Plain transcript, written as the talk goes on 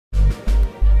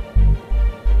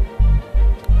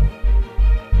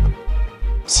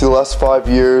See, the last 5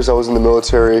 years I was in the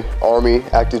military, Army,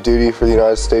 active duty for the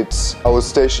United States. I was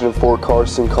stationed in Fort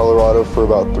Carson, Colorado for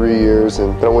about 3 years,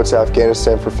 and then I went to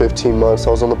Afghanistan for 15 months. I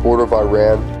was on the border of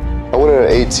Iran. I went in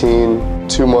at 18,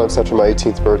 2 months after my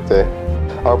 18th birthday.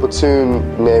 Our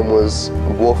platoon name was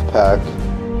Wolfpack.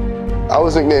 I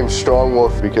was nicknamed Strong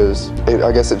Wolf because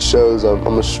I guess it shows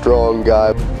I'm a strong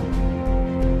guy.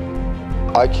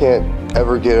 I can't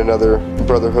ever get another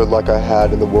brotherhood like I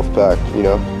had in the Wolfpack, you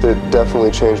know. It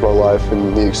definitely changed my life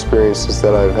and the experiences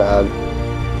that I've had.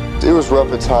 It was rough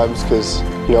at times because,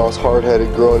 you know, I was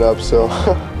hard-headed growing up, so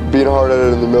being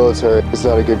hard-headed in the military is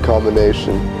not a good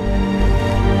combination.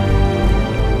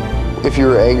 If you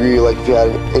were angry, like if you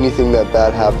had anything that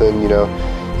bad happen, you know,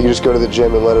 you just go to the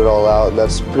gym and let it all out, and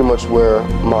that's pretty much where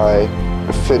my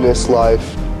fitness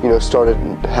life, you know, started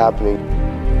happening.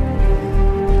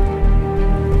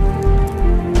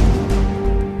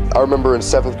 I remember in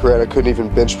 7th grade I couldn't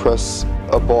even bench press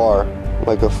a bar,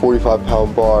 like a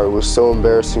 45-pound bar. It was so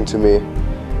embarrassing to me,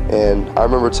 and I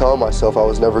remember telling myself I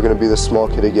was never going to be the small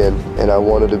kid again, and I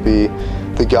wanted to be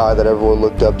the guy that everyone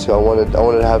looked up to. I wanted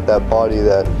to have that body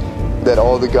that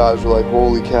all the guys were like,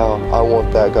 holy cow, I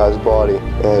want that guy's body.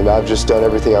 And I've just done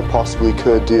everything I possibly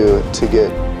could do to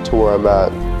get to where I'm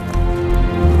at.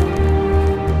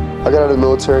 I got out of the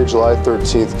military July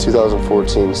 13th,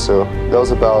 2014, so that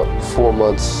was about 4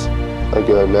 months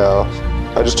ago now.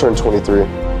 I just turned 23.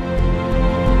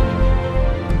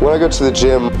 When I go to the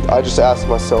gym, I just ask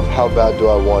myself, how bad do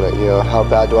I want it? You know, how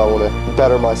bad do I want to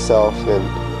better myself?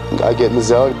 And I get in the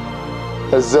zone.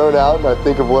 I zone out and I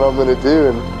think of what I'm going to do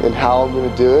and how I'm going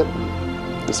to do it.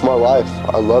 It's my life.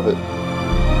 I love it.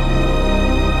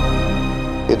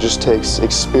 It just takes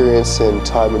experience and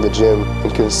time in the gym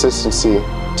and consistency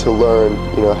to learn,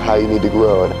 you know, how you need to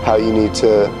grow and how you need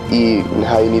to eat and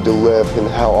how you need to lift and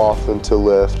how often to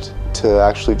lift to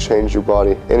actually change your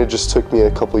body. And it just took me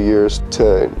a couple years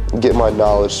to get my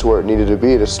knowledge to where it needed to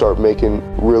be to start making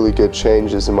really good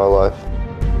changes in my life.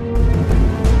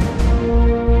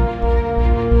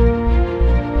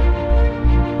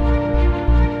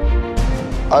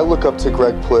 I look up to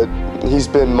Plitt. He's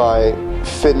been my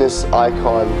fitness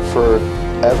icon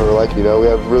forever. Like, you know, we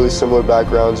have really similar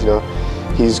backgrounds, you know.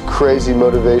 He's crazy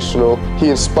motivational. He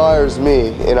inspires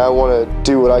me, and I want to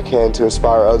do what I can to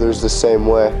inspire others the same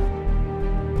way.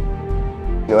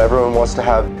 You know, everyone wants to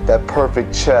have that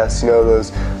perfect chest, you know,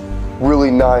 those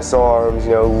really nice arms,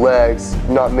 you know, legs.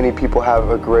 Not many people have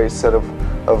a great set of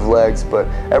legs, but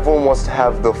everyone wants to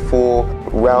have the full,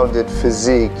 rounded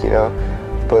physique, you know.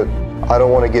 But I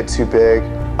don't want to get too big.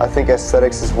 I think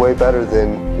aesthetics is way better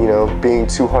than, you know, being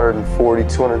 240,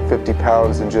 250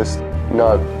 pounds and just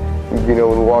not, you know,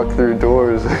 walk through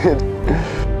doors.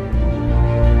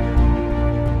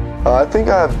 I think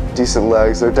I have decent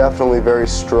legs. They're definitely very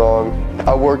strong.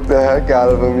 I work the heck out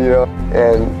of them, you know,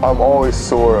 and I'm always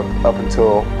sore up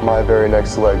until my very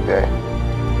next leg day.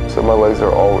 So my legs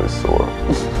are always sore.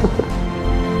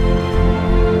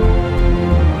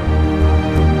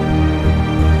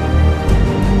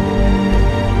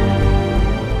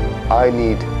 I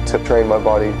need to train my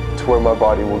body to where my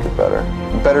body will get better.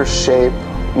 Better shape,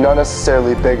 not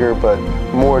necessarily bigger, but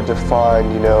more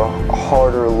defined, you know, a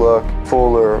harder look,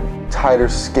 fuller, tighter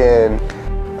skin.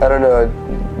 I don't know,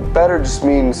 better just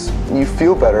means you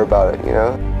feel better about it, you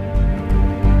know?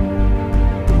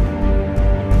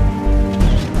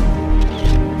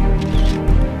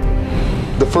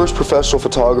 The first professional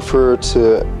photographer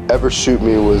to ever shoot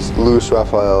me was Louis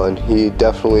Raphael, and he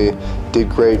definitely did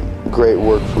great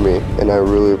work for me, and I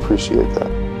really appreciate that.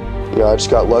 You know, I just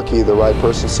got lucky. The right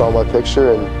person saw my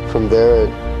picture, and from there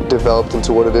it developed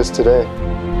into what it is today.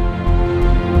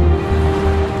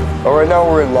 Right now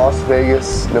we're in Las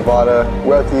Vegas, Nevada.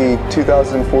 We're at the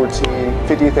 2014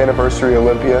 50th anniversary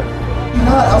Olympia.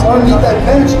 I want to meet that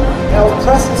bench, and I was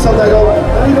pressing something. I go,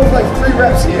 let me go for like 3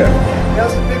 reps here. That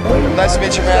was a big win. Nice to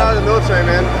meet you, man. I got out of the military,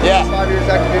 man. Yeah. 5 years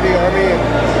active duty Army, and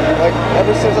like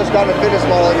ever since I got a fitness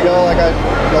model, you know, like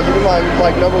you've been my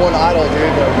 #1 idol,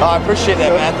 dude. Oh, I appreciate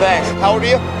that, man. Thanks. How old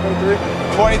are you?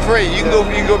 23. 23. You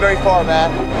can go very far,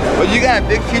 man. But you got a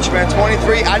big future, man.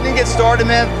 23. I didn't get started,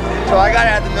 man, so I got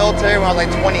out of the military when I was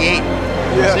like 28.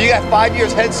 Yeah. So you got 5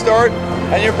 years head start,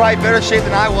 and you're probably better shape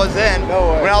than I was then.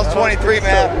 No way. When I was 23,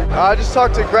 man. I just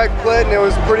talked to Plitt, and it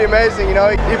was pretty amazing. You know,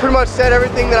 he pretty much said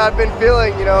everything that I've been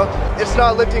feeling. You know, it's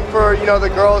not lifting for, you know, the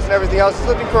girls and everything else. It's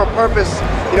lifting for a purpose.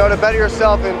 You know, to better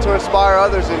yourself and to inspire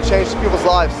others and change people's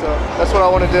lives. So that's what I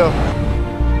want to do.